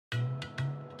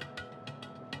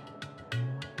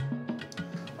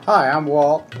Hi, I'm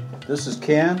Walt. This is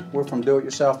Ken. We're from Do It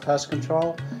Yourself Pest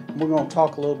Control. We're going to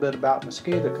talk a little bit about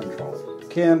mosquito control.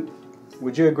 Ken,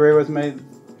 would you agree with me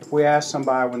if we ask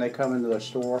somebody when they come into the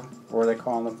store or they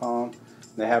call on the phone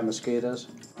and they have mosquitoes?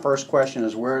 First question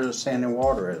is where the standing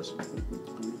water is.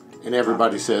 And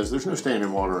everybody says there's no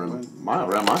standing water around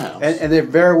my house. And there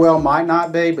very well might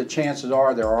not be, but chances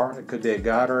are there are. It could be a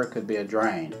gutter, it could be a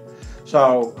drain.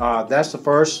 So that's the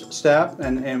first step,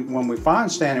 and when we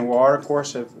find standing water, of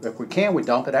course, if we can, we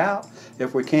dump it out.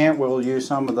 If we can't, we'll use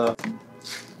some of the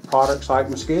products like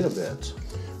mosquito bits.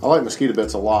 I like mosquito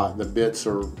bits a lot. The bits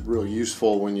are really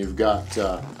useful when you've got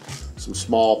some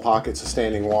small pockets of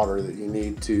standing water that you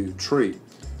need to treat.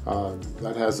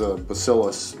 That has a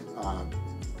bacillus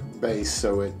base,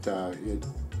 so it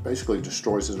basically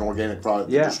destroys, as an organic product,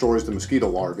 destroys the mosquito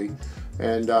larvae,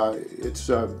 and it's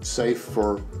safe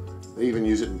for. They even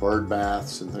use it in bird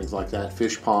baths and things like that.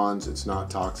 Fish ponds, it's not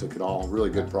toxic at all. Really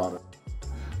good product.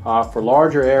 For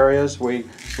larger areas, we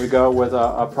go with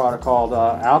a product called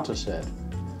Alticid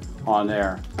on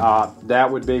there.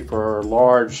 That would be for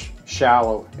large,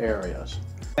 shallow areas.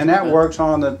 And that works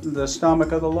on the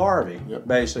stomach of the larvae,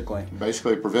 basically.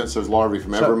 Basically, it prevents those larvae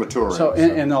from ever maturing. So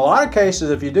in a lot of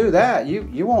cases, if you do that,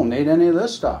 you won't need any of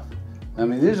this stuff. I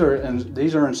mean, these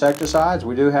are insecticides.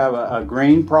 We do have a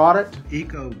green product,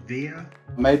 Ecovia,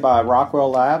 made by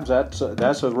Rockwell Labs.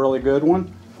 That's a really good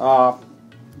one.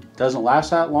 Doesn't last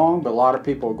that long, but a lot of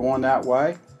people are going that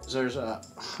way. There's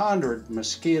 100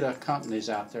 mosquito companies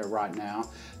out there right now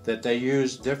that they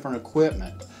use different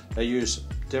equipment. They use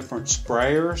different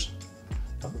sprayers,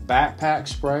 backpack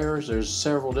sprayers. There's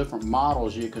several different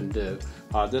models you can do.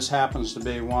 This happens to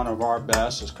be one of our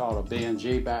best. It's called a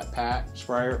B&G backpack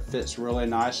sprayer. It fits really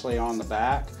nicely on the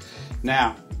back.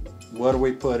 Now, what do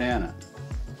we put in it?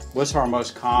 What's our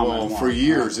most common one? Well, for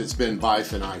years it's been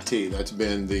Bifin IT. That's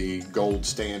been the gold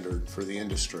standard for the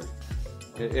industry.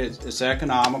 It's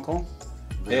economical.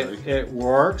 It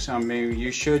works. I mean,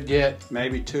 you should get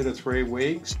maybe 2 to 3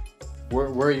 weeks.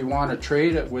 Where you want to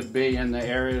treat it would be in the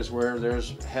areas where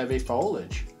there's heavy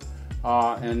foliage.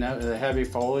 And the heavy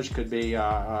foliage could be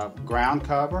ground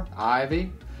cover,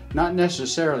 ivy, not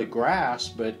necessarily grass,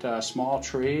 but small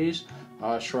trees,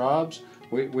 shrubs.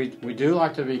 We do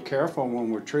like to be careful when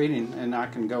we're treating, and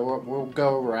we'll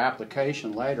go over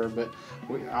application later, but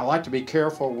I like to be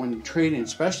careful when treating,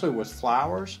 especially with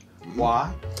flowers.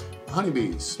 Why?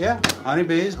 Honeybees. Yeah,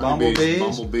 honeybees,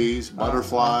 bumblebees,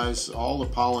 butterflies, all the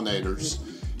pollinators.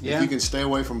 Yeah. If you can stay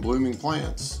away from blooming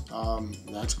plants,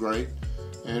 that's great.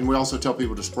 And we also tell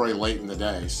people to spray late in the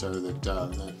day so that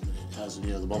that has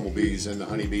the bumblebees and the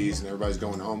honeybees and everybody's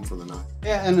going home for the night.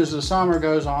 Yeah, and as the summer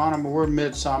goes on, I mean, we're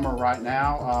midsummer right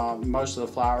now. Most of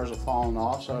the flowers have fallen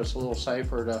off, so it's a little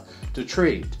safer to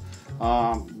treat.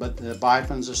 But the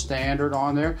Bifin's a standard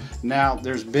on there. Now,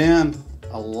 there's been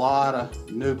a lot of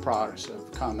new products that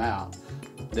have come out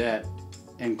that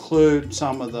include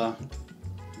some of the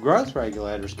growth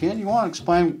regulators. Ken, you want to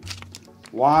explain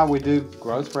why we do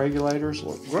growth regulators?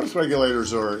 Well, growth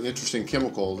regulators are an interesting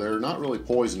chemical. They're not really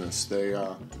poisonous. They're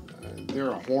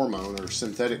a hormone or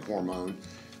synthetic hormone,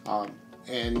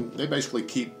 and they basically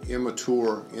keep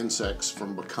immature insects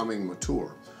from becoming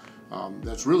mature.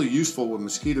 That's really useful with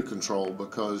mosquito control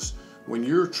because when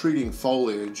you're treating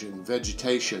foliage and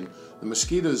vegetation, the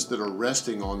mosquitoes that are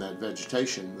resting on that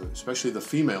vegetation, especially the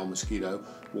female mosquito,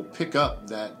 will pick up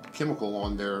that chemical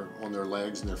on their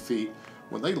legs and their feet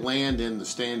when they land in the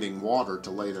standing water to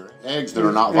lay their eggs that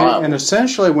are not viable. And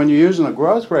essentially, when you're using a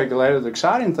growth regulator, the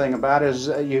exciting thing about it is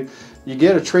you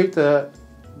get to treat the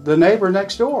neighbor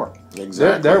next door.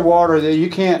 Exactly. Their water that you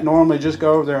can't normally just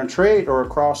go over there and treat or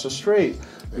across the street.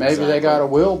 Maybe they got a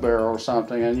wheelbarrow or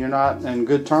something and you're not in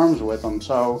good terms with them.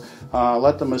 So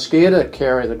let the mosquito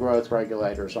carry the growth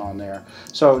regulators on there.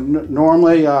 So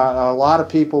normally a lot of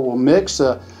people will mix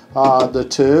the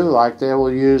two, like they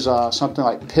will use something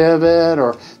like Pivot,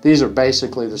 or these are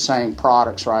basically the same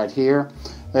products right here.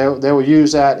 They will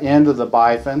use that into the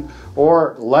Bifin.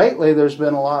 Or lately there's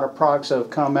been a lot of products that have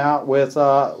come out with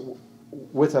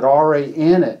it already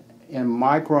in it, in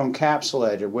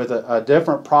microencapsulated with a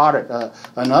different product,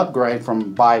 an upgrade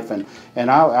from Bifin. And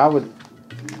I would,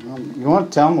 you want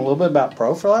to tell them a little bit about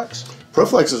Proflex?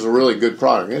 Proflex is a really good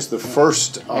product. It's the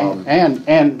first...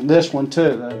 and this one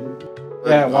too.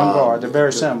 Yeah, one guard. They're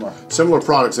very similar. Similar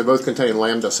products. They both contain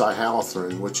lambda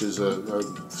cyhalothrin, which is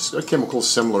a chemical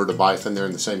similar to Bifin. They're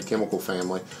in the same chemical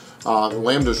family.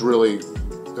 Lambda is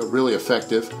really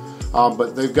effective,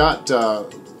 but they've got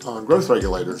growth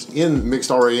regulators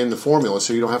mixed already in the formula,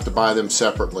 so you don't have to buy them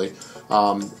separately.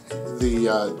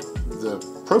 The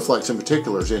ProFlex in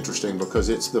particular is interesting because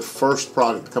it's the first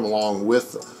product to come along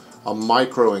with a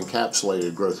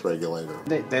micro-encapsulated growth regulator.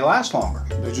 They last longer.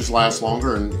 They just last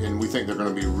longer, and we think they're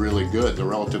going to be really good. They're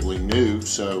relatively new,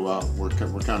 so we're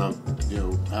kind of, you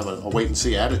know, have a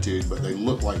wait-and-see attitude, but they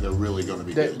look like they're really going to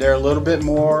be good. They're a little bit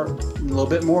more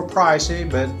pricey,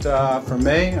 but for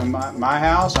me and my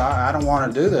house, I don't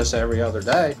want to do this every other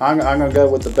day. I'm going to go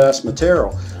with the best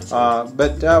material.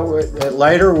 But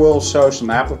later we'll show some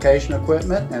application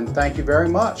equipment, and thank you very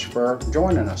much for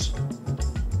joining us.